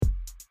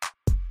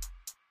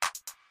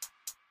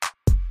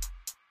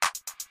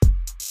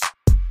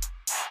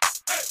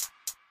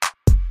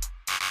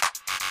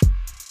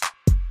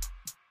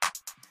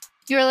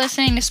You're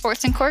listening to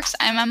Sports and Corks.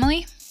 I'm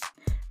Emily.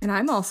 And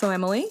I'm also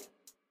Emily.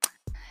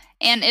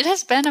 And it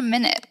has been a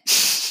minute.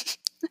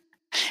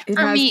 It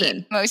For has me,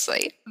 been.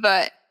 mostly.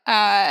 But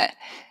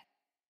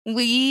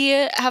we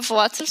have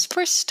lots of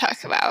sports to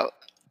talk about.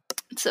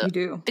 It's a We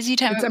do. busy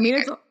time of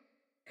year.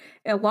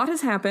 A lot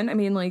has happened. I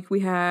mean, like, we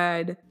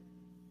had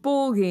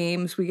bowl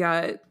games. We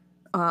got,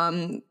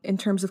 in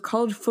terms of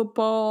college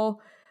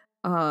football,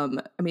 I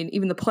mean,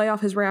 even the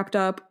playoff has wrapped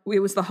up. It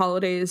was the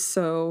holidays,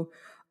 so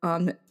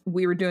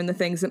we were doing the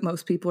things that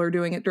most people are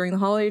doing it during the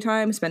holiday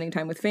time, spending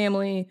time with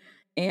family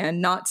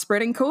and not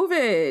spreading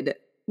COVID.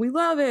 We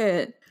love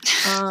it.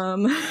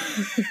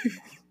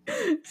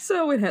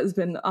 So it has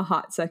been a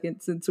hot second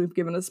since we've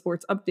given a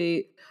sports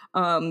update.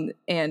 And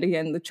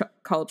again, the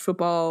college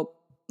football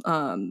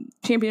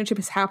championship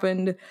has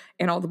happened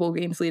and all the bowl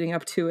games leading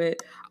up to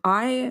it.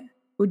 I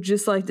would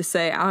just like to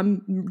say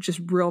I'm just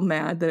real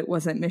mad that it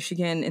wasn't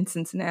Michigan and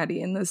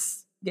Cincinnati in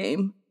this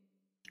game.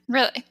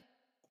 Really?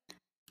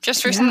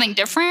 Just for something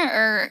different,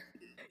 or?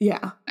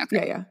 Yeah.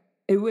 Okay. Yeah.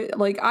 It would,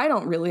 like, I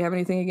don't really have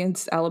anything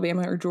against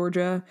Alabama or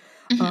Georgia.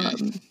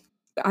 Mm-hmm.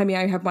 I mean,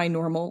 I have my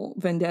normal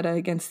vendetta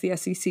against the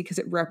SEC because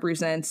it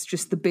represents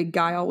just the big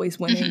guy always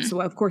winning. Mm-hmm.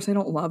 So of course I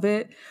don't love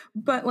it,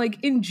 but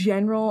like in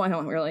general, I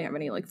don't really have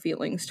any like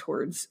feelings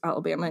towards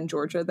Alabama and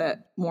Georgia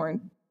that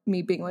warrant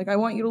me being like, I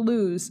want you to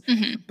lose.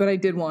 Mm-hmm. But I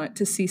did want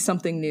to see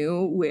something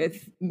new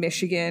with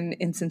Michigan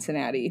and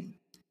Cincinnati.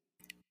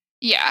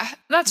 Yeah,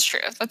 that's true.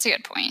 That's a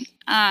good point.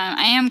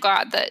 I am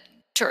glad that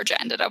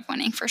Georgia ended up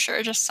winning for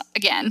sure. Just,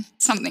 again,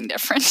 something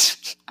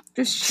different.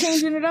 Just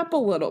changing it up a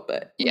little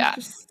bit. Yeah.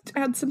 Just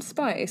add some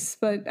spice.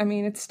 But, I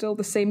mean, it's still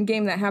the same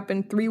game that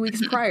happened 3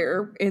 weeks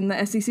prior in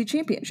the SEC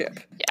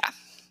championship.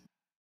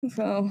 Yeah.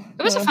 So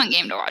it was a fun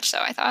game to watch, though,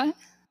 I thought.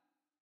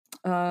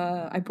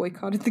 I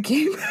boycotted the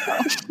game.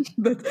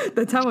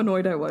 That's how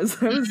annoyed I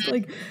was. I was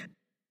like,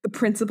 the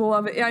principle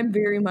of it. I'm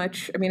very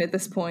much, I mean, at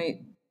this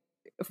point,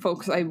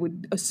 folks, I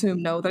would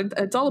assume know that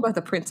it's all about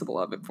the principle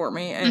of it for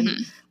me. And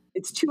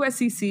it's two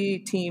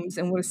SEC teams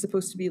and what is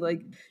supposed to be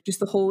like just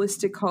the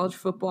holistic college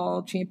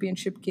football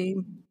championship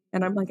game.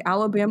 And I'm like,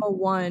 Alabama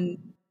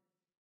won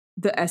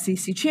the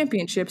SEC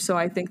championship. So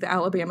I think that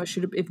Alabama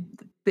should have, if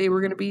they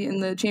were going to be in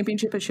the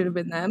championship, it should have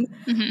been them.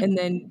 Mm-hmm. And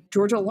then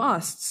Georgia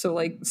lost. So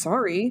like,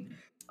 sorry.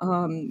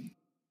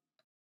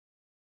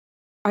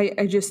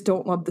 I just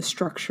don't love the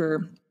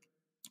structure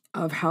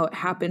of how it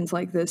happens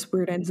like this,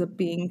 where it ends up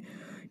being,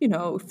 you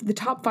know, if the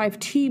top 5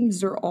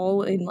 teams are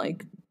all in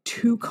like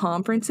 2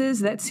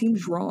 conferences, that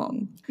seems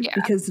wrong. Yeah.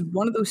 Because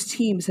one of those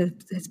teams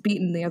has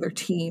beaten the other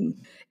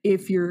team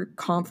if your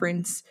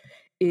conference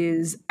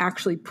is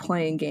actually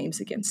playing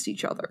games against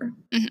each other.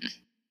 Mm-hmm.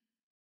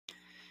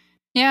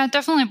 Yeah,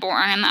 definitely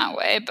boring in that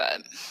way,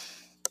 but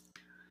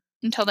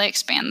until they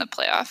expand the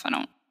playoff, I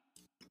don't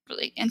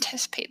really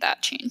anticipate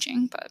that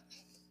changing, but...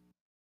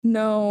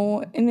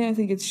 No, and I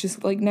think it's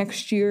just like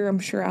next year, I'm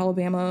sure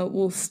Alabama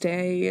will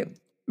stay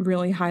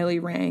really highly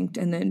ranked,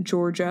 and then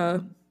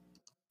Georgia,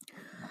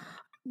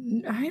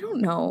 I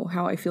don't know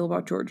how I feel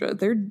about Georgia.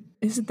 Their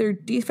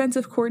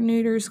defensive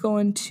coordinator's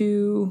going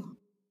to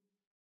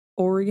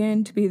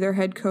Oregon to be their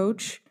head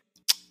coach.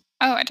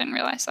 Oh, I didn't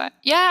realize that.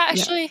 Yeah,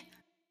 actually,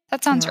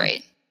 that sounds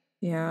right.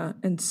 Yeah,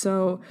 and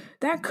so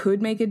that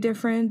could make a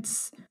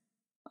difference.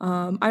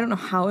 I don't know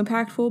how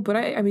impactful, but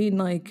I mean,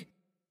 like,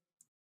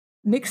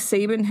 Nick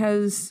Saban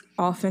has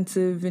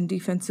offensive and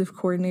defensive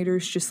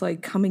coordinators just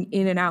like coming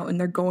in and out, and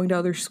they're going to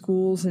other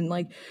schools. And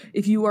like,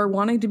 if you are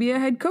wanting to be a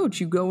head coach,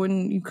 you go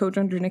and you coach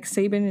under Nick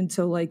Saban. And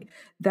so like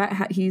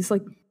that, he's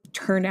like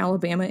turned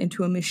Alabama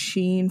into a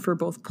machine for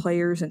both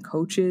players and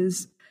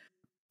coaches.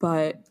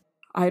 But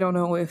I don't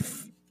know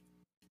if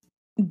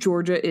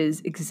Georgia is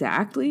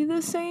exactly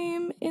the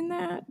same in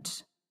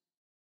that.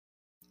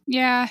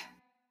 Yeah.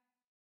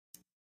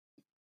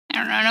 I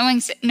don't know.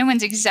 No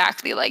one's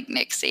exactly like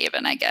Nick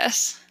Saban, I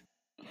guess.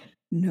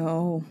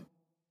 No,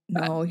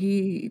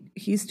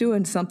 he's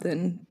doing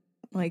something.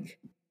 Like,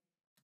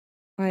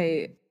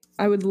 I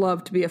would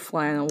love to be a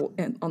fly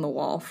on the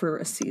wall for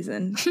a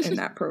season in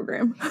that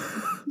program.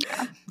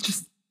 Yeah.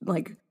 Just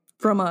like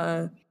from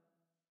a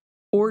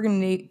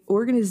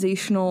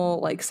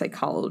organizational like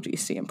psychology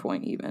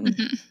standpoint, even.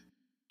 Mm-hmm.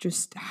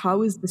 Just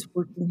how is this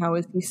working? How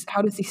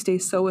does he stay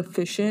so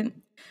efficient,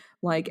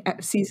 like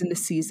at season to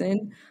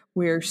season,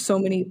 where so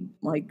many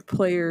like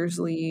players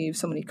leave,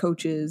 so many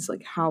coaches?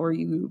 Like, how are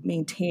you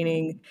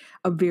maintaining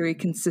a very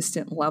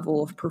consistent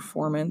level of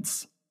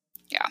performance?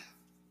 Yeah,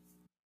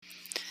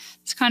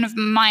 it's kind of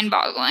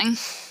mind-boggling.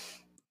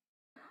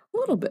 A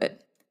little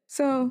bit.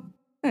 So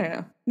I don't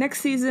know. Next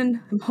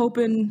season, I'm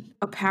hoping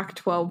a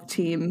Pac-12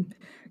 team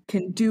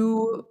can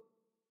do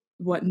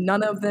what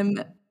none of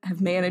them have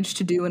managed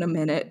to do in a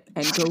minute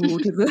and go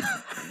to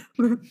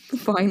the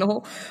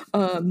final.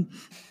 I'm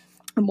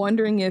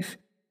wondering if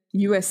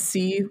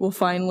USC will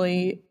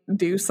finally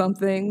do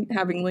something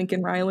having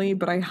Lincoln Riley,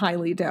 but I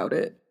highly doubt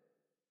it.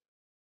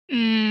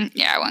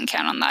 Yeah, I wouldn't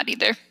count on that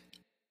either.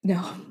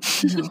 No.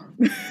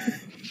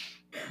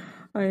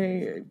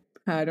 I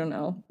don't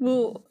know.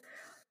 Well,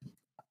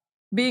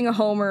 being a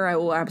homer, I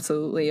will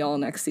absolutely all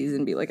next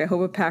season be like, I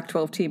hope a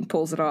Pac-12 team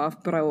pulls it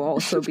off, but I will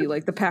also be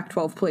like, the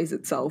Pac-12 plays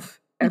itself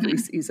every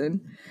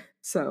season.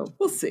 So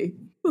we'll see.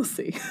 So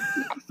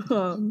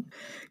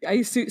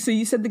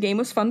you said the game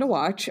was fun to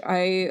watch.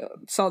 I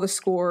saw the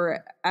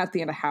score at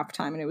the end of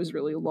halftime and it was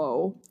really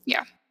low.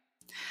 Yeah.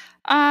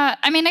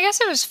 I mean, I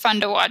guess it was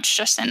fun to watch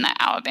just in that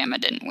Alabama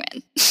didn't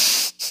win.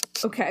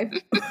 Okay.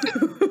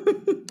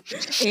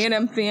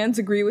 A&M fans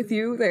agree with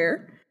you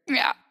there.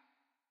 Yeah.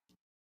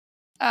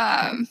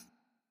 I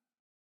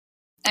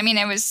mean,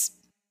 it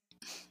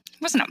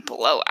wasn't a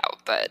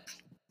blowout, but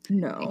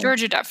no,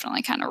 Georgia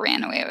definitely kind of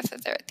ran away with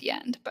it there at the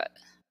end. But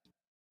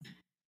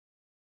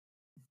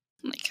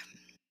like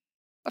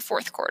the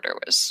fourth quarter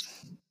was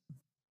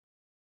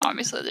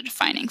obviously the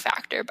defining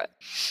factor. But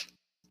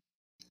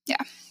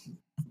yeah.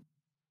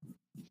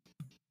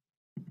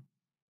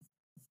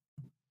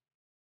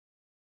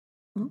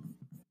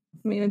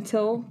 I mean,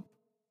 until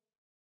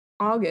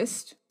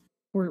August,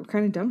 we're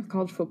kind of done with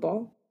college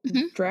football.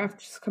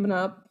 Draft's coming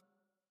up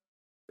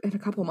in a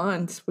couple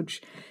months,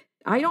 which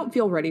I don't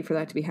feel ready for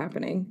that to be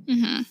happening.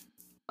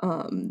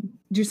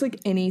 Just like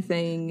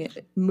anything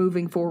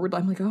moving forward,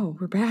 I'm like, oh,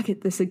 we're back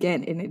at this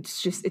again. And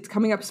it's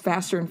coming up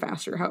faster and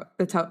faster.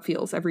 That's how it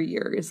feels every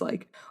year, is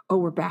like, oh,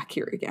 we're back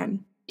here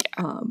again.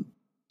 Yeah.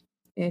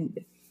 And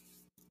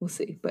we'll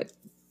see. But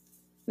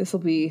this will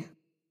be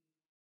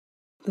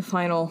the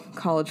final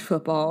college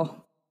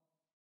football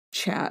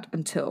chat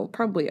until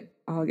probably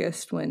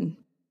August, when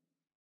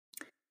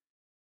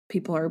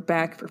people are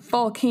back for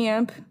fall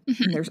camp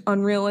and there's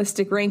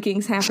unrealistic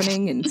rankings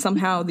happening, and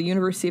somehow the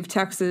University of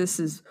Texas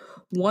is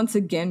once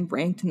again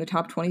ranked in the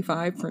top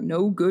 25 for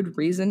no good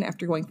reason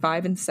after going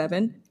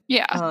 5-7.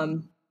 Yeah.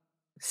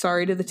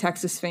 Sorry to the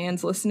Texas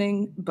fans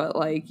listening, but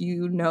like,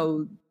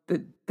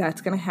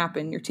 that's going to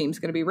happen. Your team's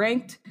going to be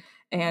ranked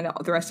and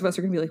the rest of us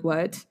are going to be like,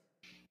 what?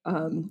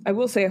 I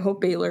will say I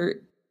hope Baylor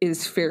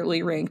is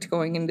fairly ranked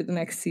going into the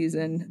next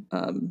season.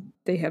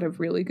 They had a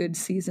really good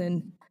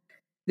season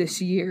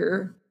this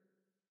year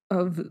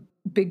of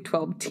Big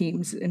 12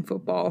 teams in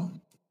football,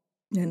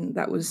 and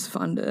that was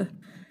fun to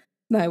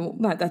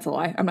that's a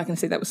lie. I'm not going to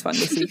say that was fun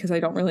to see because I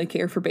don't really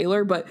care for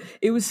Baylor, but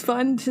it was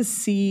fun to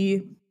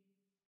see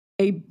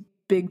a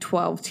Big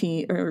 12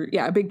 team,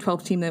 a Big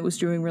 12 team that was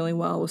doing really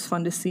well. It was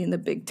fun to see in the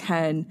Big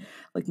 10,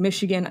 like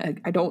Michigan.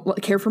 I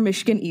don't care for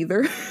Michigan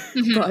either,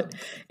 but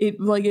it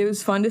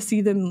was fun to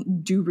see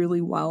them do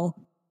really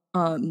well.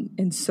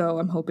 And so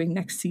I'm hoping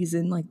next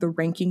season, like, the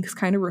rankings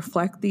kind of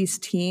reflect these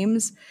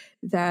teams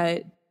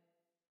that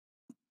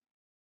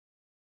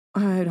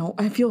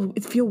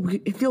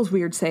it feels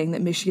weird saying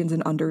that Michigan's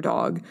an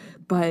underdog,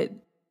 but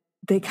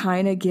they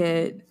kind of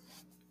get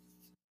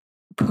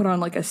put on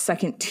like a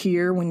second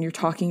tier when you're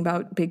talking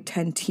about Big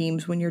Ten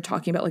teams, when you're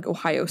talking about like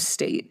Ohio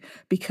State,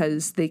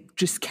 because they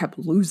just kept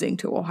losing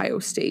to Ohio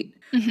State.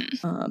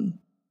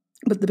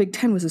 But the Big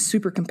Ten was a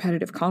super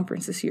competitive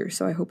conference this year.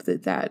 So I hope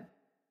that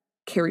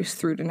carries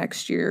through to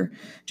next year,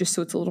 just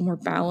so it's a little more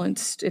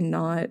balanced and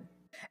not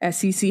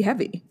SEC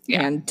heavy.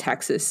 And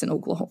Texas and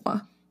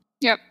Oklahoma.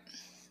 Yep.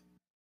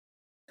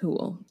 Who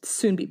will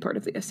soon be part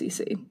of the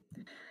SEC.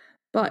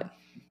 But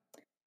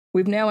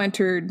we've now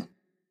entered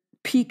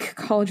peak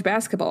college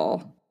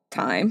basketball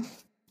time,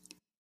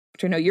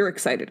 which I know you're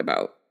excited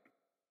about.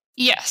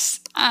 Yes.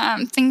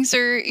 Things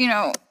are,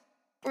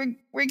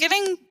 we're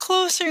getting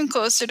closer and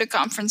closer to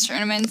conference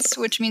tournaments,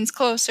 which means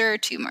closer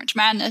to March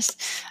Madness.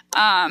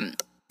 And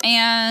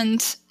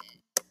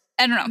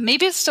I don't know,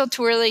 maybe it's still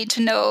too early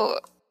to know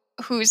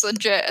who's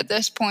legit at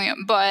this point,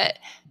 but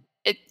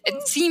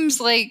it seems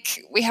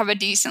like we have a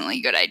decently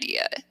good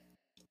idea.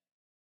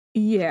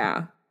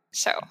 Yeah.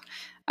 So,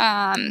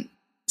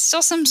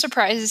 still some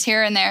surprises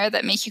here and there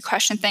that make you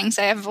question things.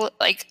 I have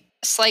like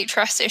slight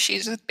trust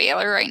issues with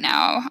Baylor right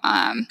now.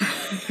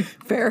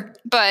 Fair.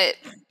 But,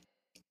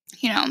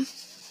 I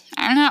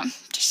don't know.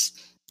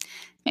 Just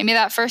maybe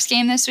that first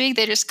game this week,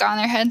 they just got on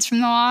their heads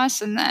from the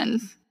loss, and then,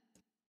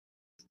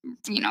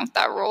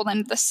 that rolled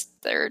into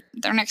their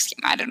next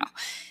game. I don't know.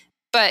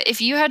 But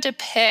if you had to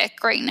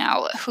pick right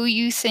now who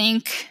you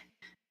think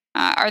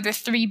are the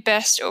three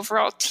best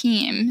overall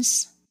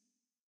teams,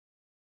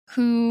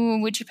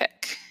 who would you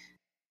pick?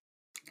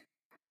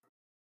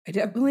 I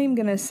definitely am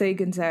going to say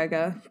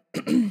Gonzaga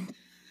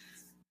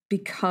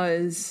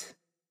because,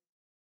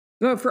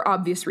 for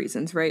obvious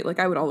reasons, right? Like,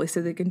 I would always say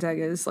that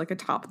Gonzaga is like a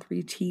top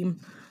 3 team,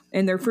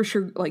 and they're for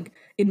sure, like,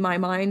 in my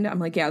mind, I'm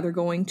like, yeah, they're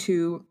going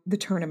to the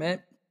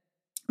tournament.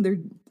 They're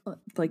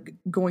like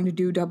going to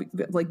do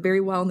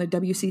very well in the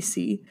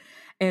WCC.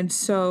 And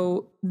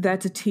so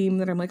that's a team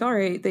that I'm like, all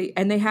right,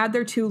 they had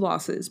their 2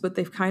 losses, but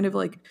they've kind of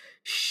like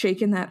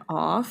shaken that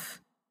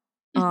off.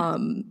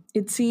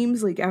 It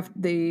seems like after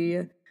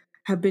they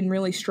have been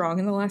really strong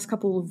in the last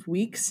couple of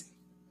weeks.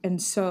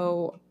 And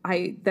so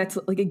that's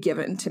like a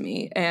given to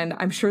me. And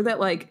I'm sure that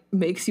like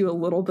makes you a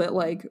little bit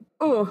like,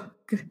 oh,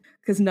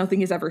 because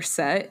nothing is ever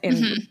set.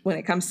 And when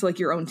it comes to like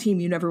your own team,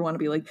 you never want to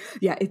be like,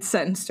 yeah, it's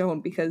set in stone,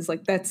 because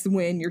like that's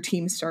when your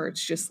team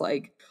starts just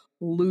like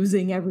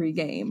losing every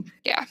game.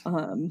 Yeah.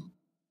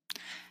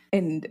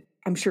 and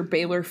I'm sure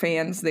Baylor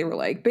fans, they were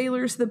like,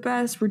 Baylor's the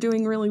best. We're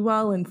doing really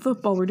well in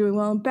football. We're doing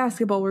well in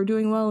basketball. We're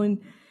doing well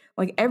in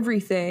like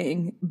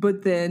everything.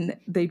 But then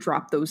they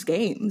drop those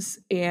games.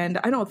 And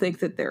I don't think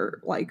that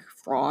they're like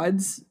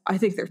frauds. I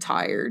think they're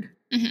tired.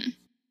 Mm-hmm.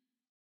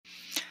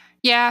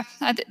 Yeah,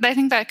 I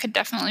think that could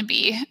definitely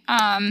be.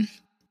 And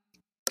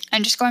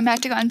just going back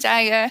to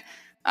Gonzaga,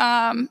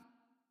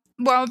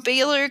 while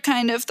Baylor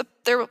kind of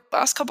their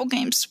last couple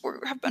games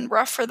have been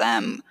rough for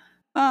them,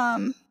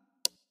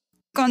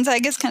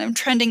 Gonzaga's kind of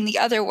trending the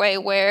other way,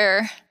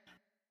 where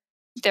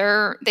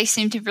they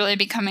seem to really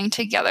be coming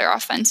together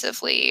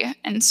offensively,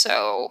 and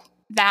so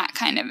that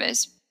kind of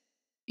is,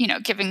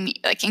 giving me,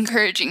 like,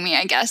 encouraging me,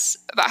 I guess,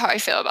 about how I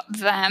feel about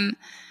them.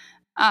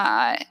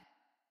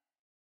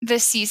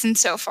 This season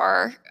so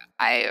far,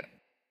 I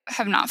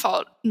have not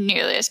felt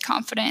nearly as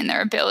confident in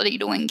their ability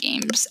to win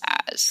games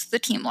as the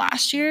team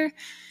last year,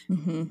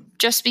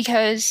 just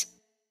because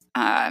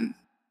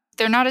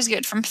they're not as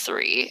good from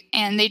three,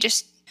 and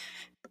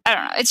I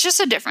don't know, it's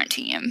just a different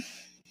team.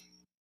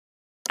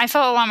 I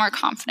felt a lot more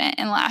confident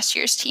in last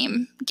year's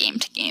team game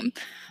to game,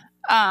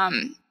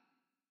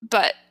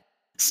 but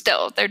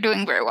still, they're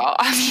doing very well,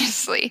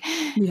 obviously.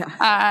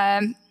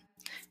 Yeah.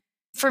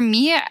 For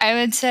me, I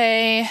would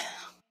say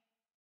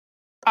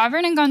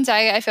Auburn and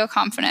Gonzaga, I feel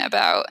confident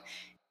about,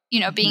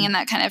 being in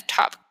that kind of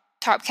top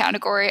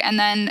category. And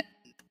then,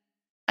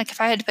 like,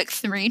 if I had to pick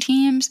three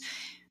teams,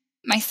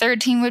 my third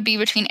team would be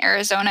between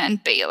Arizona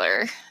and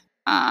Baylor.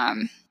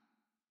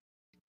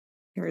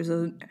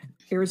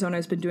 Arizona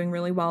has been doing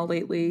really well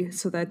lately,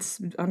 so that's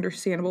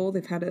understandable.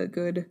 They've had a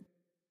good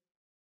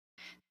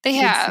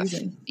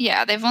season.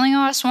 Yeah, they've only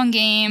lost one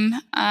game,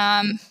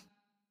 and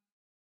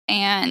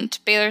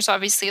Baylor's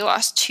obviously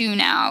lost two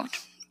now,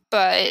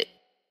 but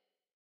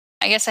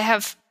I guess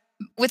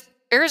with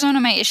Arizona,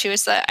 my issue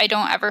is that I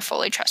don't ever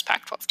fully trust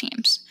Pac-12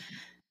 teams.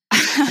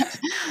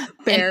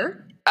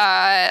 Fair.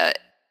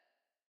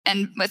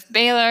 And with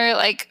Baylor,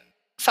 like,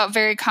 felt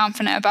very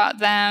confident about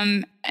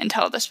them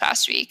until this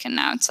past week, and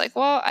now it's like,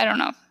 well, I don't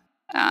know.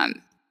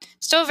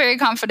 Still very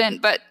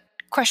confident, but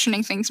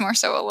questioning things more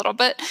so a little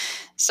bit.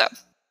 So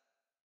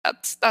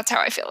that's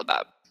how I feel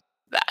about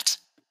that.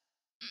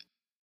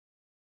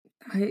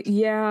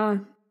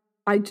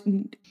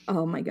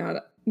 Oh my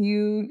God.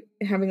 You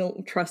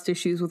having trust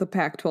issues with a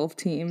Pac-12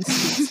 team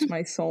speaks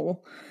my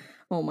soul.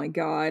 Oh my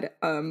God.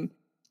 I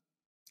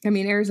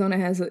mean, Arizona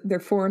they're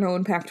 4-0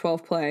 in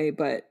Pac-12 play,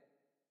 but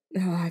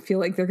I feel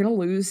like they're going to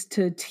lose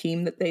to a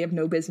team that they have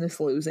no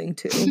business losing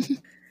to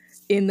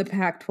in the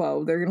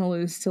Pac-12. They're going to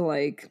lose to,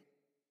 like,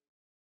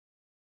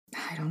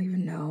 I don't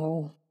even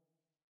know,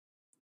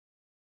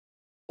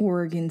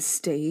 Oregon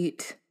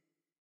State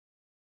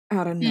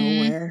out of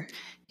nowhere.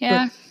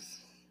 Yeah.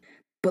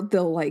 But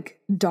they'll, like,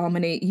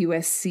 dominate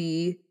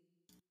USC,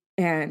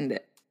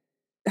 and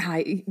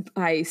I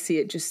see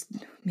it just,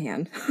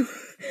 man.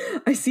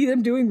 I see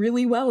them doing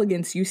really well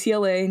against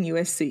UCLA and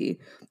USC,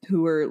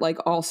 who are, like,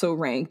 also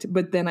ranked,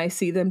 but then I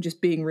see them just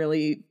being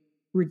really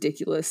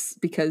ridiculous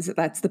because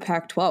that's the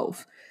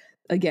Pac-12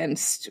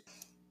 against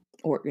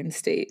Oregon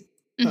State.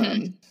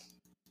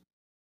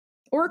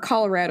 Or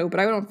Colorado, but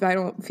I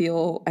don't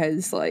feel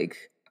as like,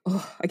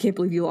 oh, I can't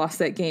believe you lost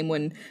that game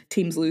when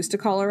teams lose to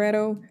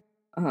Colorado.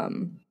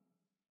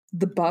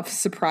 The Buffs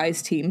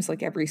surprise teams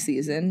like every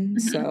season,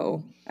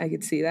 so I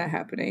could see that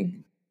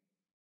happening.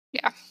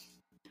 Yeah.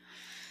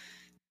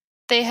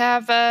 They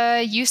have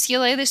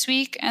UCLA this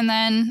week, and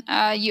then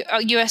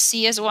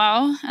USC as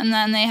well, and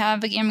then they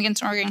have a game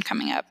against Oregon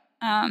coming up.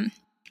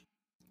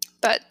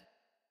 But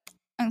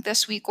I think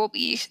this week will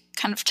be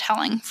kind of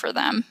telling for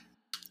them.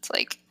 It's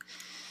like,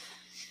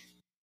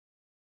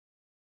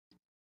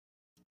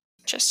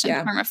 just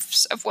in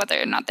terms of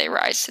whether or not they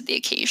rise to the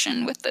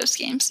occasion with those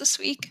games this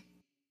week.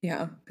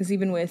 Yeah, because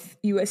even with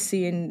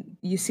USC and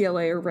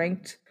UCLA are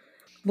ranked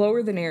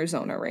lower than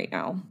Arizona right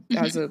now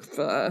as of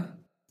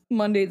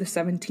Monday the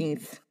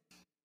 17th.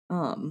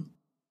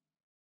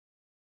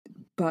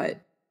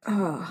 But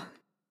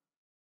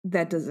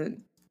that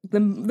doesn't, the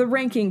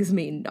rankings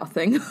mean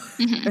nothing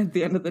at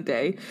the end of the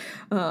day.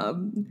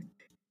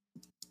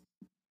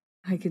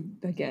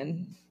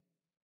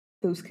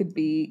 Those could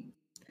be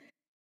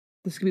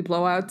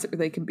blowouts, or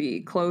they could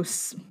be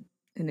close,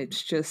 and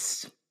it's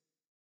just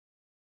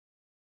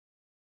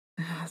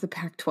the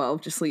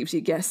Pac-12 just leaves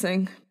you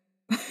guessing.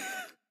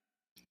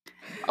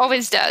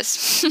 Always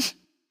does.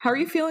 How are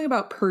you feeling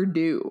about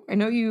Purdue? I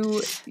know you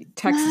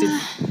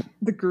texted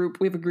the group.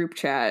 We have a group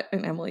chat,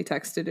 and Emily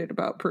texted it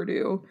about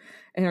Purdue.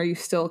 And are you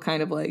still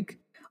kind of like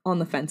on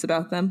the fence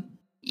about them?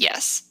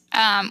 Yes.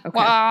 Okay.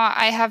 While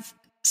I have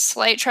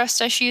slight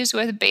trust issues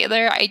with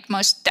Baylor, I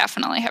most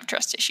definitely have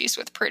trust issues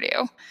with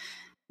Purdue.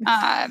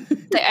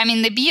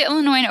 They beat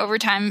Illinois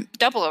in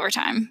double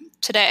overtime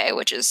today,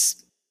 which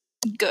is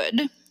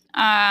good.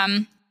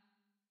 But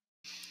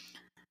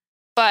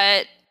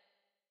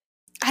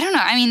I don't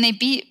know. I mean, they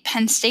beat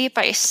Penn State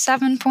by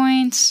 7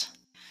 points.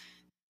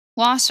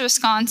 Lost to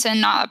Wisconsin,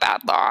 not a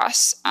bad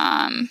loss.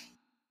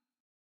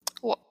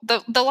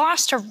 The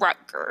loss to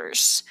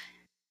Rutgers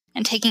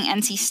and taking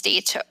NC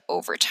State to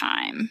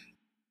overtime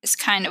is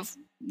kind of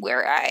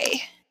where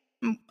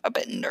I'm a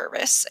bit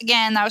nervous.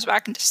 Again, that was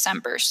back in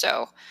December,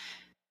 so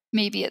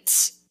maybe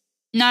it's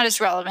not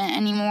as relevant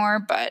anymore,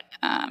 but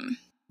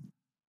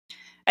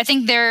I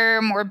think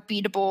they're more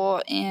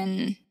beatable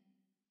in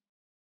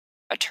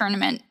a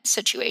tournament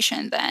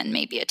situation than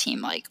maybe a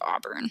team like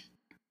Auburn.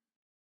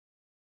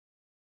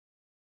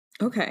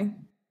 Okay,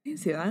 I can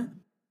see that.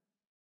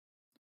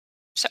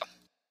 So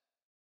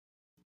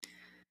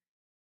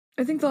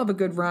I think they'll have a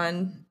good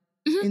run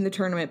in the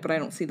tournament, but I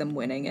don't see them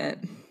winning it.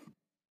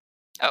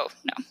 Oh,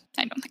 no,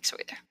 I don't think so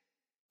either.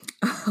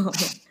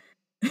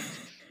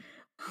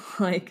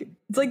 Like,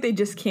 it's like they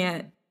just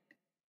can't,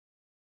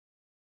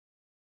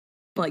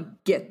 like,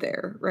 get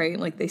there, right?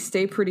 Like, they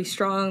stay pretty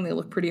strong, they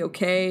look pretty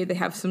okay, they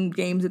have some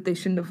games that they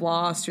shouldn't have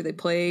lost, or they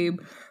play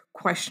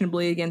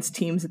questionably against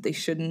teams that they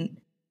shouldn't,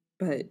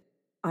 but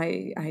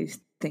I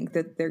think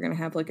that they're going to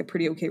have, like, a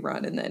pretty okay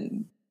run, and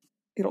then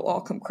it'll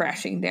all come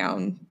crashing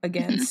down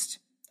against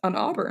an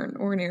Auburn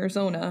or an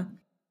Arizona.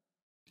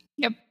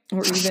 Yep.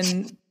 Or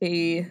even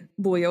a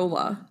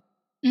Loyola,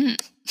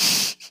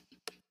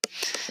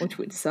 which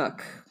would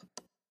suck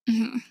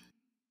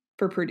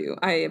for Purdue.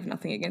 I have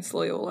nothing against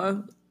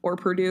Loyola or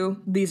Purdue.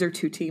 These are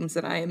two teams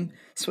that I am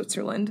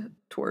Switzerland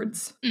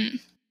towards.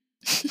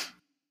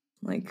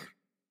 Like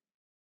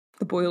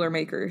the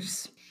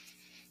Boilermakers.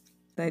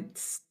 I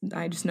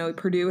just know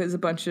Purdue has a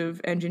bunch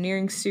of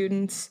engineering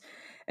students,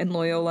 and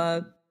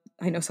Loyola,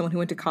 I know someone who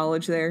went to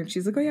college there, and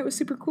she's like, oh yeah, it was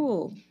super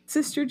cool.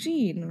 Sister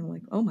Jean. And I'm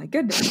like, oh my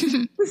goodness,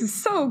 this is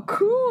so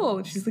cool.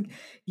 And she's like,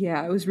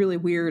 yeah, it was really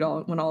weird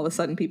when all of a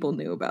sudden people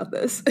knew about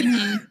this.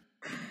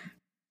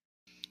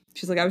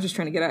 She's like, I was just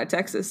trying to get out of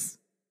Texas.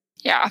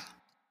 Yeah.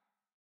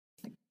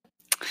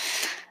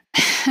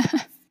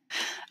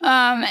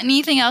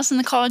 Anything else in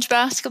the college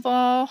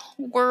basketball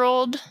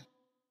world?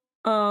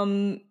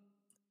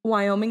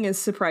 Wyoming is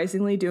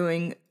surprisingly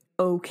doing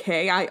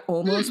okay. I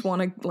almost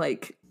want to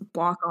like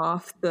block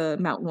off the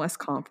Mountain West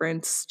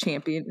Conference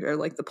champion, or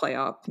like the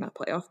not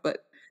playoff,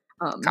 but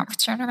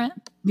conference tournament.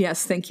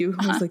 Yes, thank you.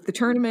 It was like the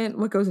tournament,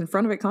 what goes in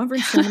front of it,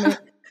 conference tournament.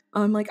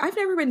 Like I've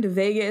never been to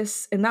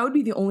Vegas, and that would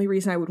be the only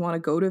reason I would want to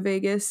go to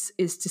Vegas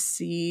is to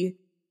see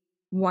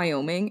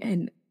Wyoming.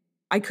 And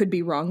I could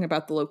be wrong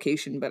about the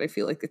location, but I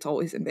feel like it's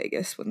always in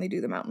Vegas when they do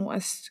the Mountain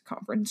West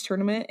Conference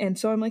tournament. And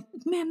so I'm like,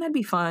 man, that'd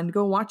be fun.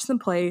 Go watch them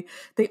play.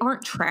 They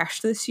aren't trash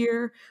this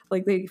year.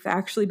 Like they've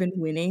actually been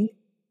winning.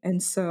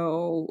 And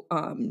so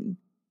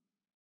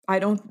I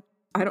don't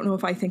know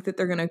if I think that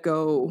they're going to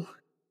go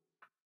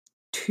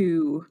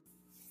to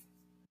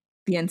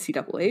the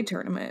NCAA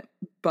tournament,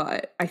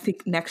 but I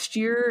think next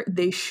year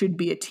they should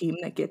be a team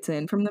that gets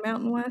in from the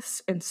Mountain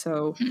West. And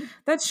so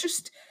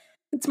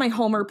it's my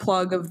Homer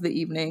plug of the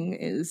evening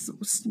is,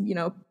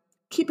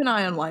 keep an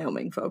eye on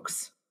Wyoming,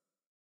 folks.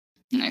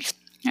 Nice.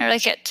 I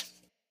like it.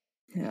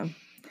 Yeah.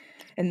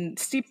 And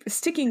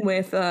sticking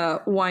with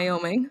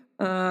Wyoming,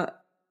 the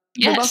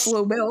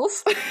Buffalo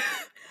Bills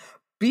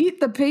beat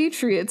the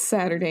Patriots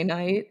Saturday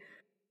night.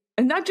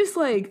 And not just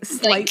like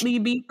slightly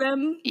beat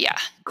them. Yeah.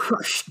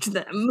 Crushed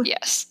them.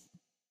 Yes.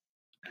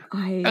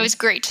 It was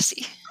great to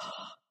see.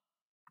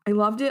 I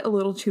loved it a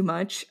little too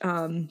much.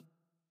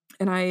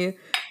 And I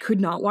could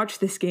not watch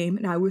this game,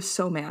 and I was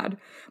so mad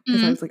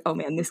because I was like, oh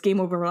man, this game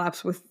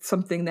overlaps with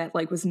something that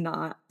like was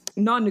not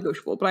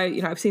non-negotiable. But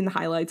I've seen the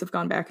highlights, I've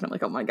gone back, and I'm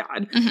like, oh my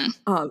God.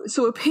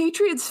 So a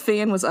Patriots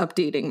fan was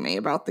updating me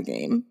about the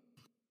game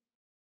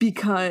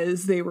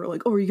because they were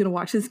like, oh, are you going to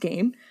watch this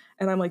game?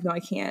 And I'm like, no, I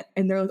can't.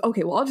 And they're like,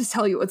 okay, well, I'll just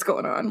tell you what's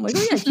going on. I'm like,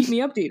 oh yeah, keep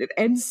me updated.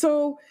 And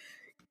so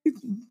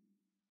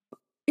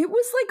it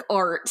was like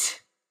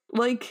art.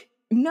 Like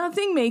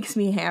nothing makes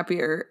me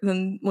happier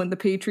than when the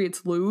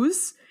Patriots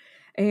lose.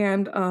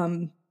 And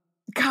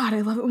God,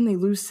 I love it when they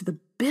lose to the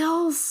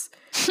Bills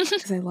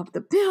because I love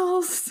the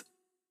Bills.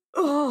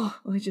 Oh,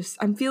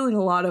 I'm feeling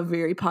a lot of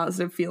very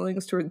positive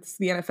feelings towards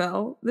the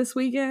NFL this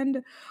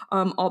weekend,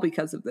 all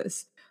because of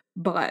this.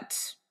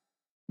 But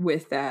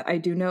with that, I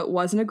do know it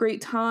wasn't a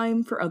great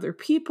time for other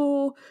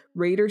people.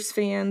 Raiders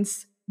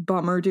fans,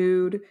 bummer,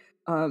 dude.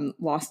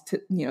 Lost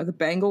to, the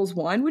Bengals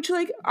won, which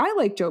like I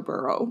like Joe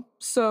Burrow.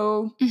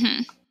 So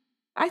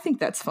I think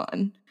that's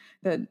fun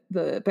that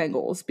the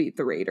Bengals beat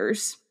the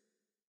Raiders.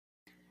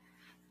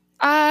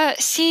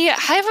 See,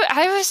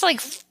 I was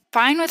like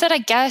fine with it, I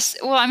guess.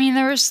 Well, I mean,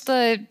 there was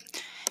the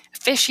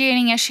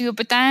officiating issue,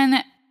 but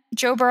then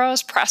Joe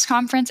Burrow's press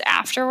conference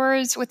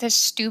afterwards with his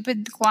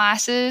stupid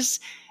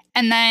glasses,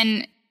 and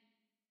then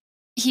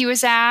he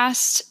was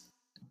asked,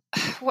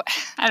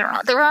 I don't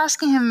know, they were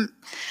asking him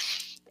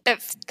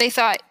if they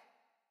thought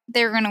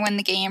they were going to win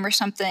the game or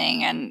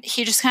something, and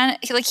he just kind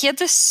of, he had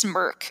this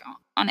smirk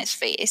on his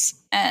face,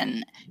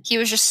 and he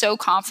was just so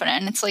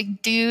confident, and it's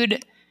like,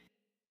 dude,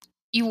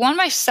 you won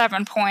by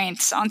 7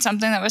 points on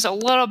something that was a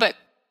little bit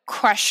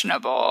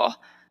questionable.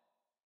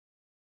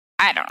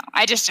 I don't know.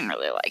 I just didn't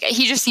really like it.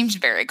 He just seems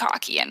very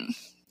cocky, and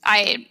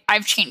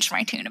I've changed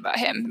my tune about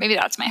him. Maybe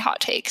that's my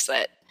hot takes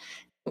that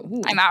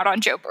I'm out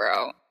on Joe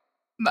Burrow,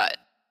 but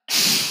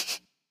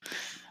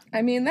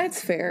I mean, that's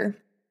fair.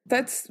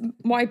 That's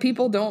why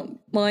people don't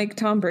like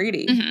Tom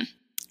Brady. Mm-hmm.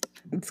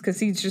 It's because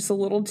he's just a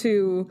little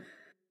too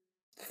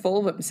full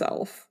of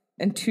himself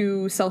and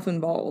too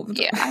self-involved.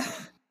 Yeah.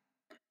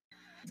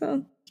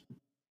 So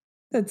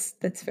that's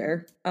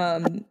fair.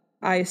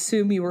 I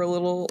assume you were a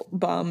little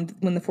bummed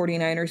when the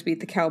 49ers beat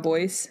the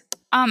Cowboys.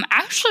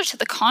 Actually, to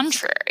the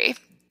contrary.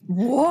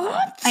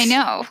 What? I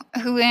know.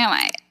 Who am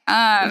I?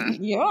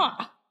 Yeah.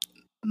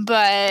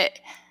 But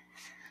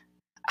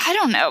I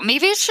don't know.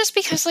 Maybe it's just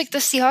because like the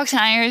Seahawks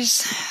and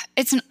Niners,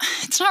 it's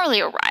not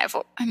really a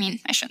rival. I mean,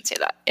 I shouldn't say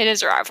that. It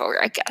is a rivalry,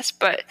 I guess,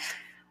 but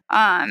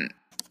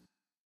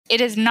it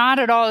is not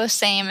at all the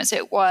same as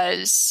it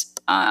was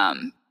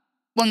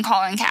when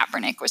Colin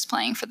Kaepernick was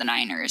playing for the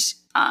Niners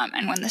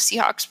and when the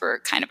Seahawks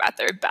were kind of at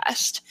their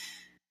best.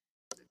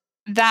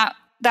 That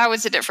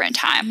was a different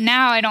time.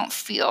 Now I don't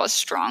feel as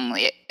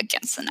strongly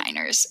against the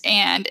Niners,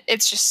 and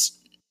it's just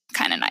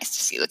kind of nice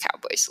to see the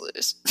Cowboys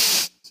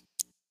lose.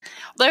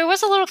 Though I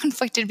was a little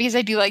conflicted because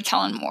I do like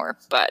Kellen Moore,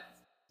 but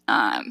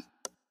yeah.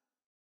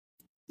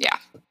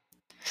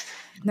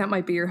 That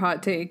might be your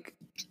hot take.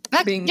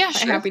 Being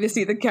sure. happy to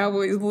see the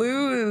Cowboys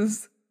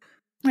lose.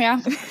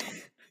 Yeah.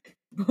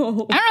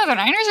 Oh. I don't know, the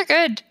Niners are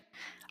good.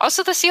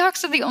 Also, the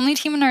Seahawks are the only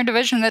team in our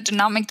division that did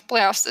not make the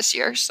playoffs this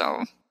year,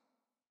 so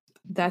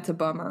that's a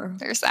bummer.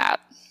 There's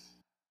that.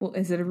 Well,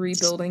 is it a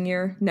rebuilding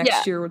year?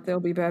 Next year they'll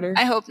be better?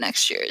 I hope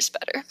next year is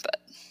better, but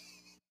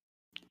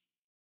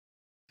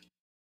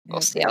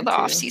we'll see how the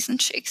offseason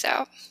shakes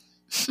out.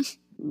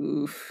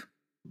 Oof.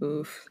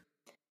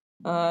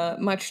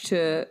 Much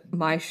to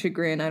my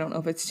chagrin, I don't know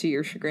if it's to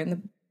your chagrin,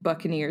 the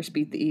Buccaneers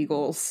beat the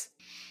Eagles.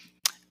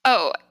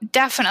 Oh,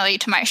 definitely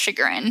to my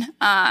chagrin.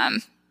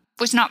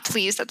 Was not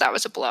pleased that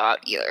was a blowout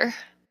either.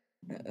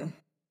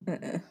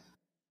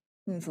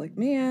 It's like,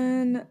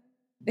 man,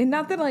 and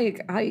not that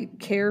like I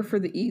care for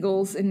the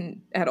Eagles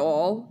at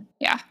all.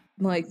 Yeah.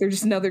 Like they're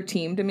just another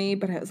team to me,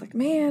 but I was like,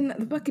 man,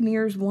 the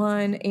Buccaneers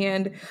won,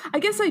 and I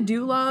guess I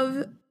do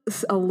love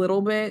a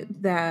little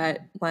bit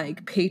that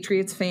like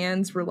Patriots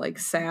fans were like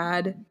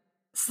sad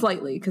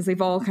slightly because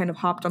they've all kind of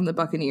hopped on the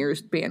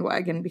Buccaneers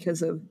bandwagon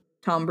because of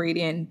Tom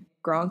Brady and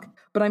Gronk,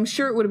 but I'm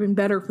sure it would have been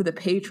better for the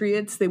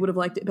Patriots. They would have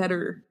liked it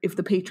better if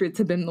the Patriots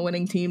had been the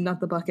winning team,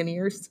 not the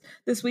Buccaneers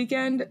this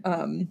weekend.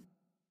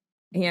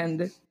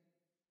 And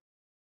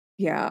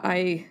yeah,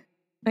 I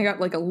got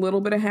like a little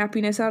bit of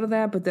happiness out of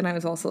that, but then I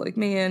was also like,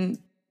 man,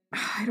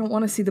 I don't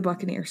want to see the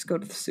Buccaneers go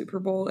to the Super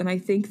Bowl, and I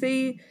think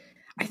they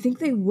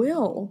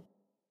will.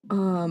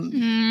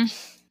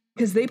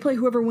 Because they play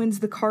whoever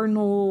wins the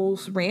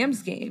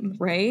Cardinals-Rams game,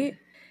 right?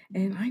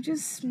 And I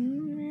just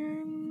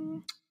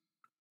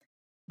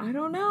I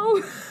don't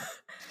know.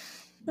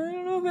 I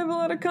don't know if I have a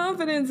lot of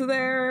confidence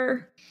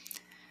there.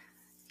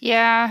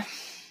 Yeah.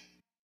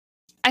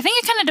 I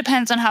think it kind of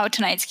depends on how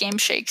tonight's game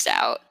shakes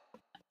out.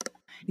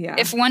 Yeah.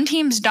 If one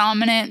team's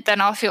dominant,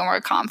 then I'll feel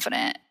more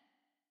confident.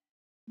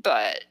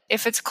 But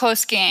if it's a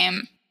close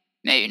game,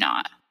 maybe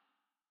not.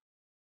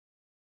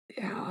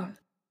 Yeah.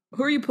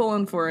 Who are you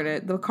pulling for in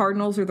it? The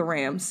Cardinals or the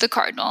Rams? The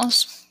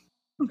Cardinals.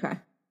 Okay.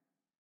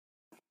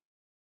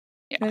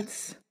 Yeah.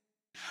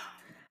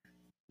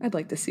 I'd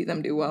like to see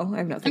them do well. I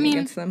have nothing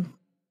against them.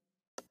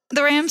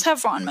 The Rams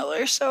have Von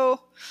Miller,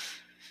 so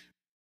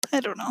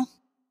I don't know.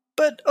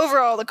 But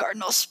overall, the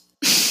Cardinals.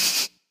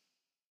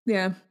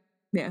 Yeah,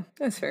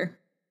 that's fair.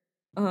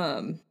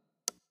 And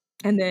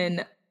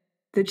then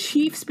the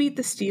Chiefs beat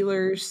the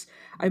Steelers.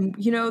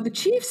 The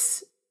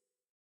Chiefs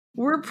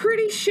were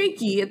pretty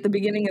shaky at the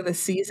beginning of the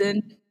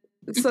season.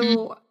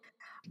 So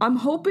I'm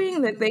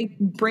hoping that they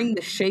bring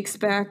the shakes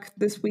back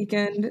this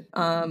weekend,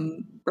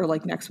 or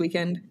like next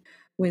weekend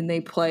when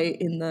they play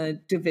in the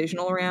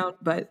divisional round.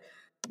 But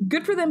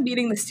good for them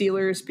beating the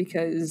Steelers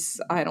because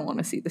I don't want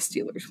to see the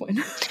Steelers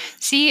win.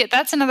 See,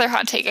 that's another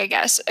hot take, I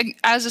guess.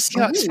 As a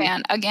Seahawks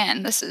fan,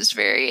 again, this is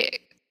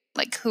very,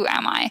 like, who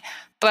am I?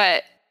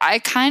 But I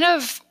kind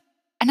of,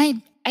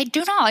 and I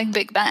do not like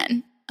Big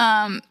Ben.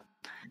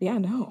 Yeah,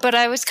 no. But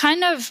I was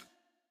kind of,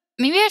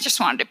 maybe I just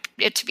wanted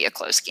it to be a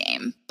close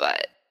game,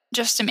 but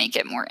just to make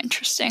it more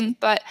interesting.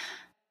 But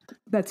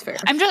that's fair.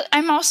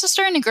 I'm also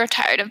starting to grow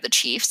tired of the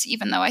Chiefs,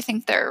 even though I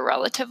think they're a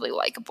relatively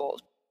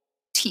likable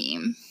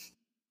team.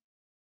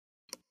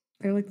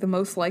 They're like the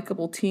most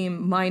likable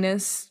team,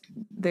 minus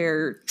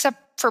their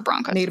except for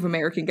Broncos Native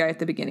American guy at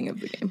the beginning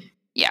of the game.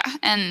 Yeah,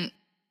 and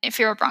if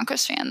you're a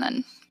Broncos fan,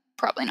 then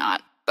probably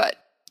not. But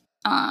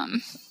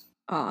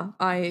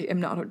I am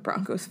not a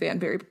Broncos fan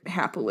very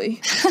happily.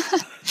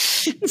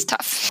 It's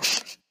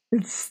tough.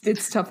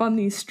 It's tough on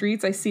these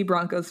streets. I see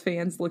Broncos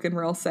fans looking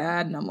real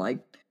sad, and I'm like,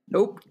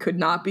 nope, could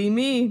not be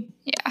me.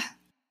 Yeah.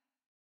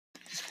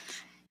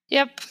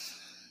 Yep.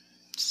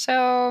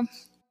 So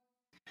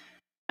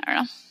I don't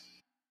know.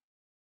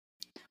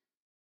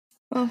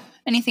 Well,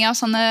 anything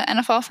else on the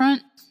NFL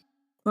front?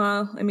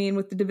 Well, I mean,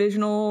 with the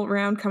divisional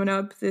round coming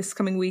up this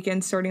coming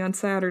weekend, starting on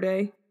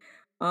Saturday,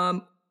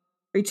 are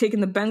you taking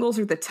the Bengals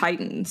or the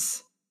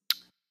Titans?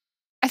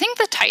 I think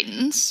the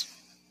Titans.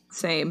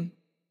 Same.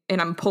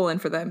 and I'm pulling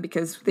for them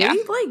because they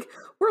like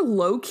were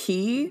low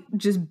key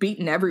just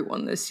beating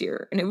everyone this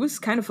year, and it was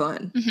kind of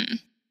fun. Mm-hmm.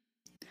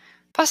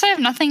 Plus, I have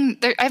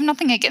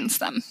nothing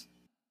against them.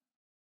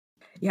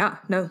 Yeah,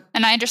 no.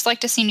 And I just like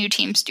to see new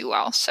teams do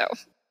well. So,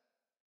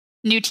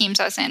 new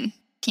teams, as in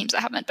teams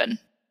that haven't been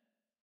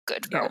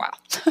good for a while.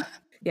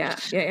 Yeah.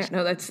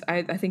 No,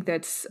 I think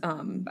that's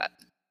and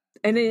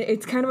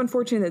it's kind of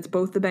unfortunate that it's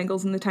both the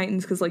Bengals and the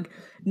Titans because like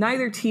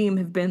neither team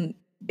have been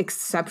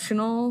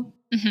exceptional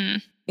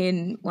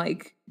in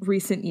like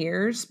recent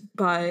years,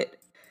 but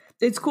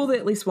it's cool that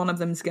at least one of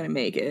them is going to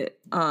make it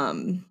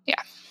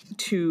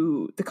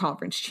to the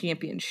conference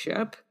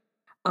championship.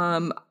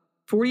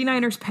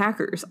 49ers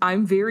Packers.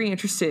 I'm very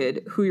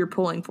interested who you're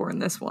pulling for in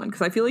this one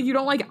because I feel like you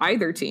don't like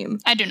either team.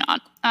 I do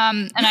not.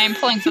 And I am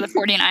pulling for the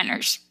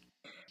 49ers.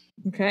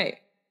 Okay.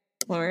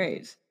 All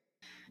right.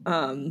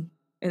 And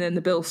then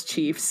the Bills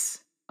Chiefs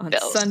on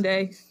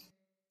Sunday.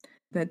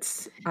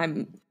 That's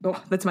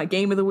my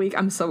game of the week.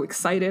 I'm so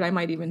excited. I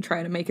might even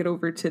try to make it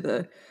over to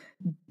the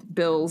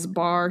Bills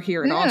bar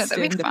here in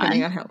Austin,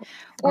 depending on how.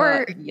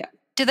 Or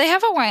do they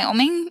have a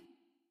Wyoming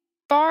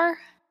bar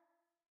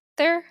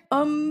there?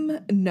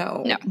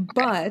 No. Okay.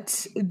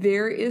 But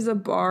there is a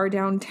bar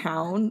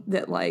downtown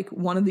that like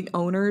one of the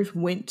owners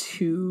went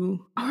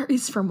to, or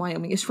is from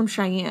Wyoming. It's from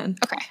Cheyenne.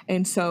 Okay.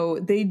 And so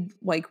they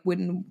like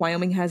when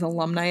Wyoming has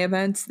alumni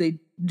events, they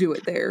do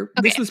it there.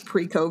 Okay. This was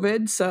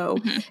pre-COVID, so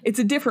it's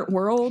a different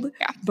world.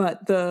 Yeah.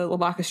 But the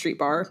Lavaca Street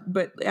Bar,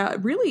 but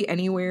really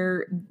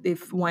anywhere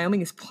if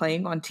Wyoming is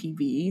playing on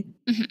TV,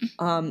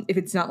 if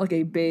it's not like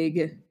a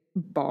big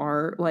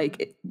bar,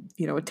 like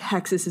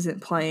Texas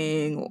isn't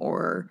playing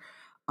or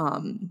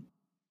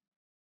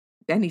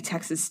any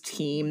Texas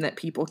team that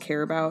people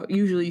care about,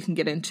 usually you can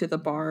get into the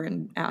bar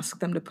and ask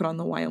them to put on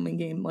the Wyoming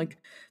game. Like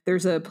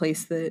there's a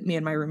place that me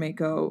and my roommate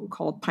go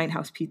called Pine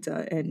House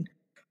Pizza, and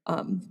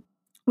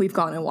we've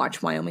gone and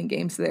watched Wyoming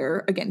games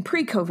there, again,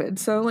 pre-COVID.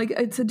 So, like,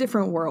 it's a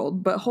different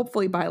world. But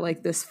hopefully by,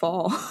 like, this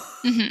fall,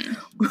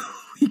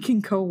 we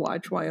can go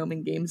watch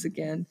Wyoming games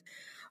again.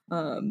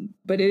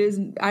 But it is,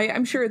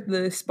 I'm sure at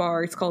this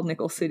bar, it's called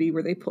Nickel City,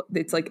 where they play,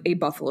 it's like a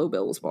Buffalo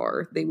Bills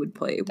bar. They would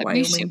play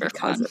Wyoming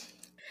because of,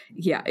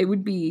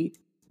 it'd be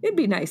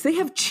nice. They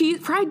have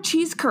fried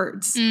cheese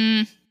curds.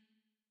 I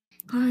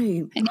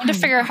need to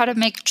figure out how to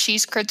make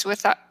cheese curds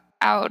without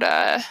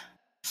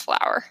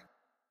flour.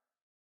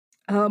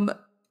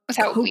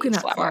 Without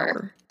coconut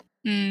flour.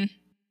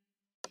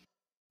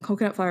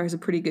 Coconut flour is a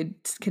pretty good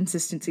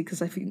consistency because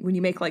when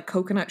you make like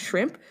coconut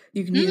shrimp,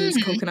 you can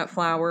use coconut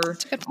flour.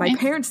 My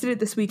parents did it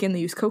this weekend. They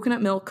used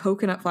coconut milk,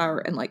 coconut flour,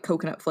 and like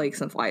coconut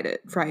flakes and fried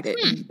it.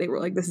 And they were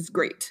like, "This is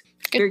great,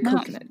 very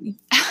coconutty."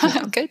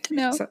 Yeah. Good to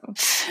know. So,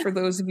 for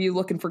those of you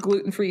looking for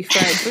gluten-free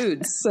fried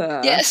foods,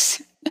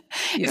 yes,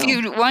 if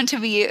you want to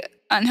be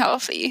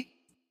unhealthy,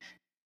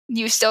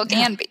 you still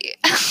can be.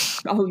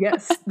 Oh,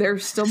 yes.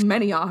 There's still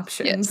many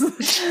options.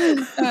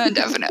 Yes.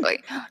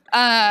 Definitely.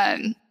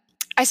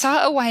 I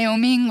saw a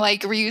Wyoming,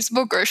 like,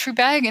 reusable grocery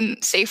bag in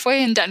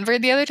Safeway in Denver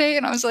the other day,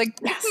 and I was like,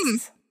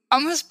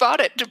 almost bought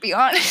it, to be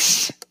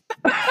honest.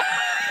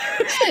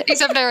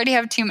 Except I already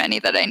have too many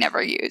that I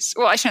never use.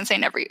 Well, I shouldn't say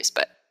never use,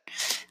 but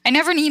I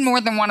never need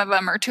more than one of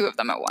them or two of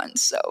them at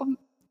once, so.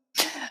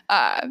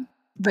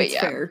 That's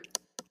fair.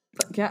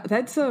 But yeah,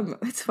 that's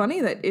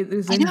funny that it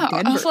is in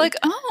Denver. I was like,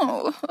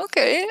 oh,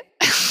 okay.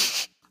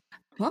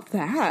 Love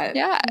that.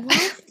 Yeah.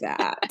 Love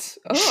that.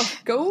 Oh,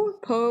 go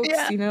Pokes.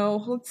 Yeah.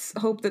 Let's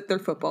hope that their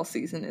football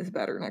season is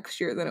better next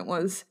year than it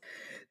was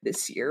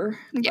this year.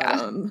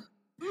 Yeah.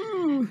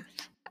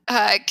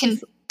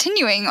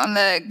 Continuing on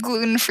the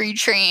gluten-free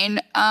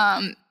train,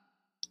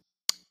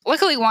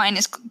 luckily wine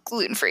is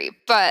gluten-free,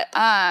 but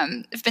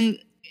I've been,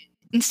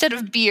 instead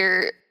of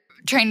beer,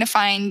 trying to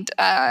find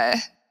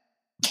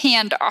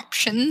canned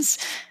options.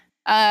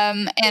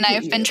 And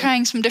I've been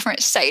trying some different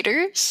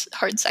ciders,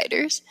 hard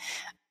ciders.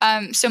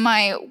 So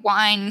my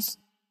wine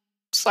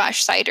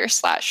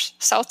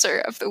 /cider/seltzer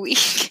of the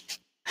week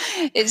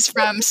is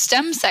from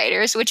Stem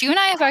Ciders, which you and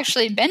I have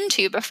actually been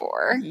to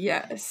before.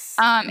 Yes.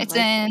 It's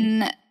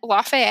in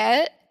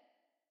Lafayette,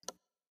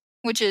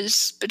 which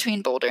is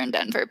between Boulder and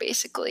Denver,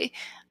 basically.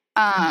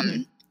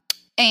 And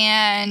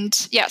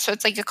yeah, so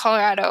it's like a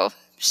Colorado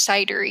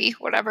cidery,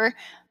 whatever.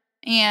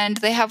 And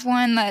they have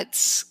one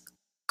that's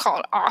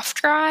called Off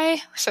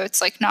Dry, so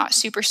it's like not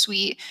super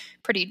sweet,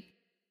 pretty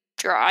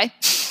dry.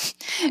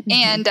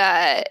 And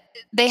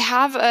they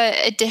have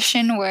a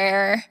edition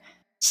where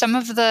some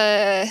of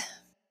the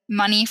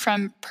money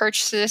from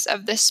purchases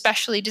of this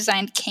specially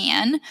designed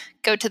can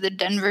go to the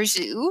Denver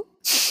Zoo.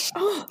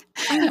 Oh,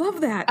 I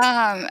love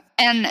that.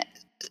 And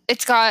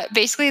it's got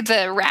basically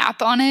the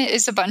wrap on it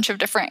is a bunch of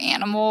different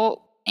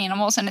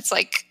animals, and it's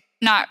like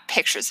not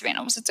pictures of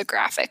animals, it's a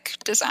graphic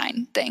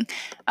design thing.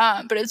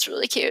 But it's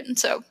really cute, and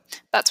so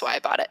that's why I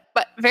bought it.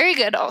 But very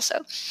good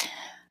also.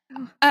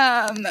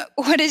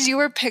 What is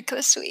your pick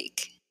this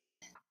week?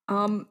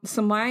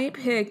 So my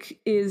pick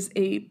is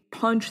a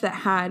punch that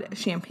had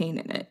champagne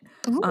in it.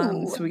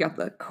 So we got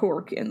the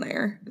cork in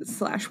there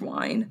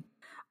 /wine.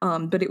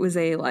 but it was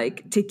a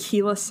like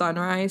tequila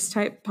sunrise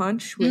type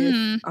punch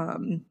with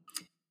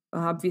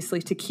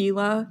obviously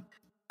tequila,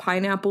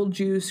 pineapple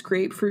juice,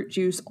 grapefruit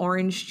juice,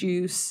 orange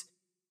juice,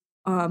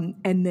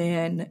 and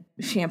then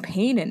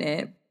champagne in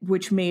it,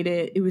 which made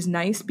it was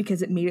nice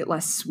because it made it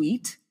less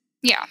sweet.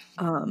 Yeah.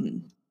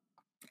 And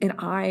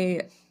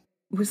I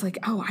was like,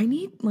 oh, I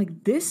need,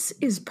 like, this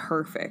is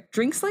perfect.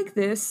 Drinks like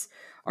this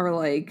are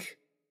like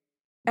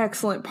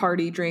excellent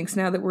party drinks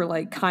now that we're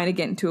like kind of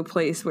getting to a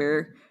place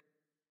where,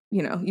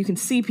 you know, you can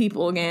see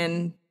people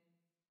again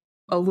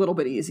a little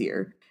bit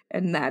easier.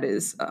 And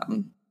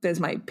that's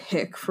my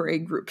pick for a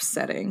group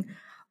setting.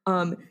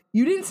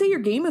 You didn't say your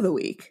game of the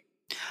week.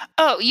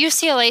 Oh,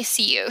 UCLA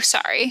CU,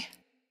 sorry.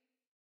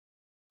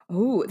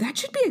 Oh, that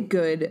should be a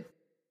good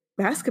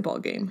basketball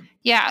game.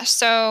 Yeah,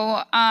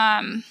 so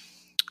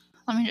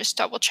let me just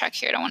double check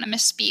here. I don't want to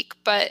misspeak,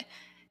 but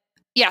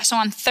yeah, so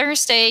on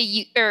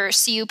Thursday,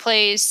 CU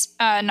plays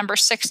number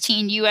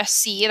 16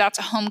 USC. That's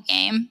a home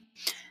game.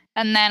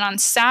 And then on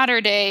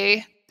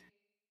Saturday,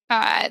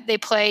 they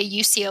play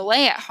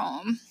UCLA at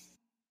home.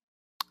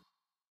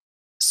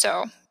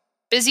 So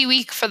busy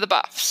week for the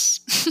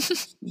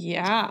Buffs.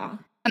 Yeah.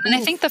 And then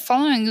I think the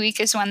following week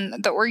is when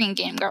the Oregon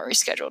game got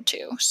rescheduled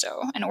too.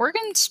 So, and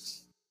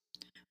Oregon's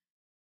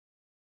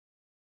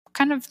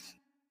kind of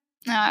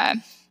a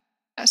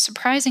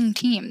surprising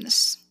team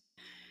this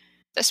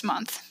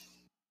month.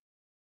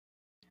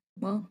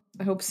 Well,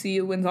 I hope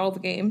CU wins all the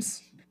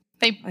games.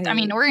 I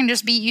mean, Oregon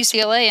just beat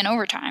UCLA in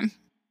overtime.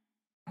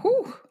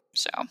 Whew.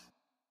 So.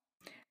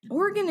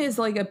 Oregon is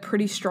like a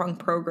pretty strong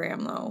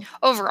program, though.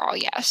 Overall,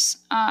 yes.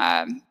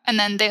 And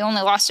then they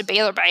only lost to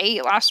Baylor by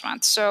 8 last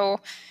month. So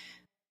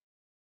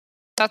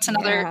that's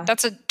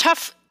that's a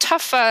tough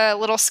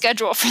little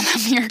schedule for them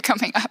here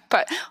coming up.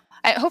 But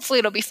hopefully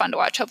it'll be fun to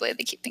watch. Hopefully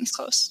they keep things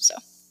close. So.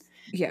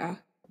 Yeah.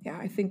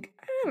 I think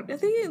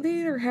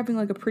they are having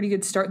like a pretty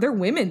good start. Their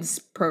women's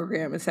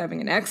program is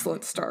having an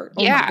excellent start.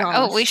 Oh yeah. My gosh.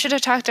 Oh, we should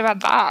have talked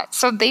about that.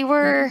 So they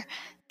were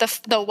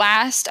the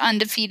last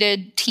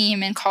undefeated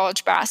team in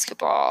college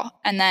basketball,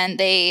 and then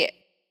they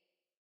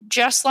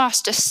just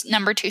lost to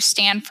number 2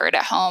 Stanford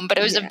at home, but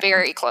it was a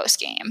very close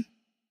game.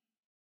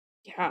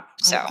 Yeah.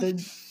 So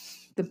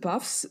the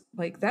Buffs,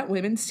 like that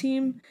women's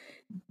team,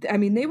 I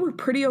mean, they were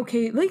pretty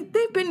okay. Like,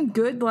 they've been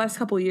good the last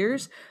couple of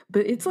years,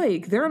 but it's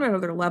like they're on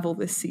another level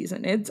this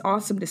season. It's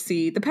awesome to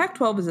see. The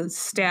Pac-12 is a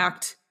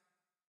stacked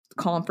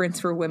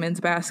conference for women's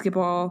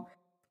basketball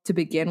to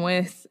begin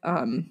with.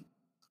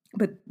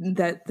 But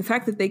the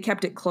fact that they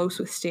kept it close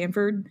with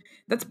Stanford,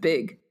 that's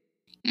big.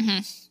 Mm-hmm.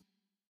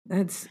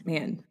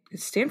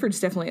 Stanford's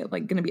definitely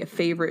like going to be a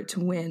favorite to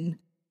win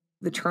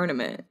the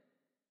tournament.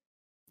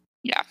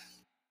 Yeah.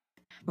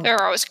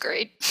 They're always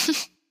great.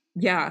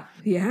 Yeah,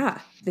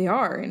 they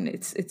are, and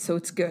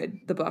it's good.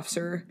 The Buffs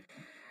are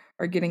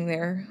getting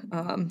there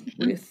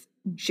with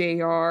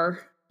JR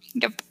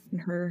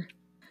and her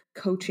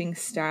coaching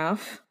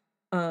staff.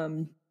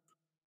 Man,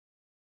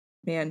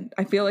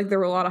 I feel like there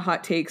were a lot of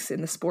hot takes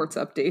in the sports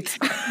updates.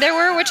 There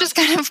were, which is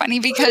kind of funny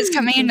because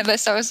coming into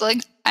this, I was like,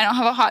 I don't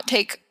have a hot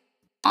take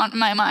on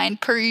my mind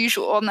per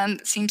usual, and then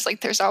it seems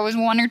like there's always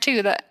one or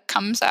two that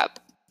comes up.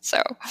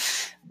 So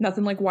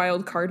nothing like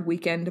wild card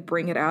weekend to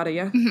bring it out of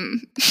you.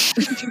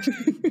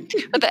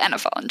 But the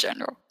NFL in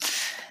general.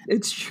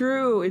 It's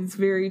true. It's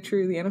very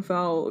true. The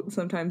NFL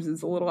sometimes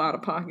is a little out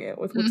of pocket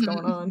with what's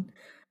going on.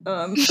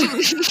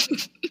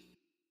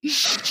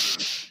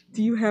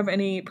 Do you have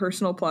any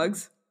personal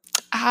plugs?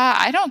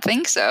 I don't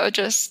think so.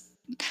 Just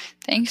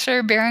thanks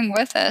for bearing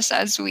with us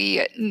as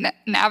we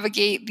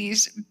navigate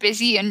these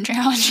busy and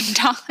challenging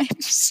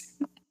times.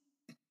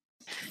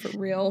 For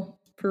real.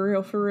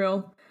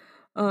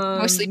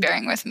 Mostly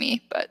bearing with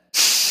me, but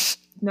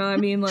no, I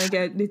mean, like,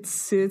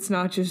 it's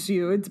not just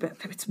you.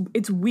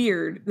 It's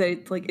weird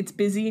that it's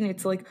busy and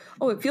it's like,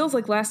 oh, it feels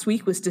like last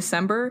week was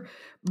December,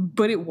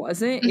 but it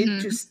wasn't.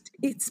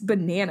 It's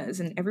bananas,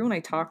 and everyone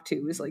I talk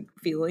to is like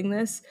feeling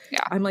this.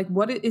 Yeah, I'm like,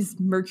 what is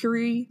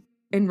Mercury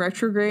in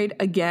retrograde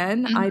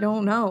again? I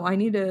don't know. I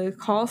need to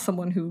call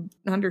someone who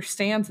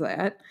understands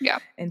that. Yeah,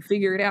 and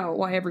figure it out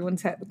why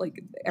everyone's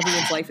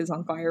life is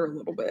on fire a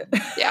little bit.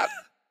 Yeah,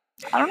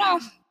 I don't know.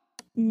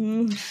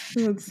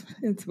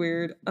 It's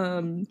weird.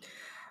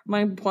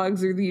 My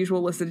plugs are the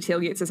usual. Listen to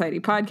Tailgate Society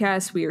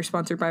podcast. We are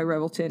sponsored by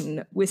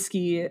Revelton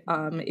Whiskey.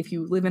 If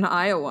you live in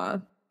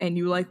Iowa and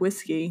you like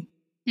whiskey,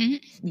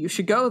 you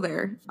should go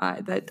there.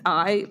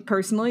 I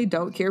personally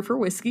don't care for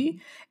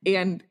whiskey,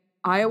 and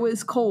Iowa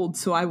is cold,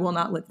 so I will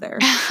not live there.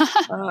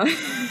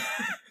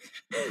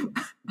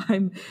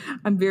 I'm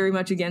very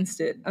much against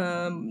it.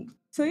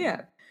 So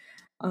yeah,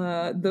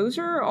 those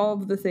are all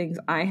of the things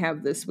I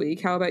have this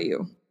week. How about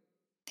you?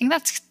 I think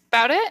that's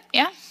about it.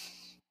 Yeah.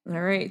 All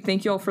right.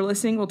 Thank you all for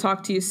listening. We'll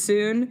talk to you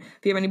soon. If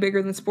you have any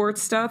bigger than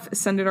sports stuff,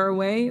 send it our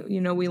way.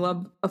 You know, we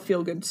love a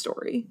feel-good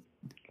story.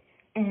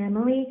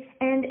 Emily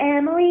and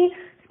Emily,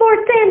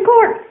 Sports and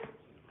Court.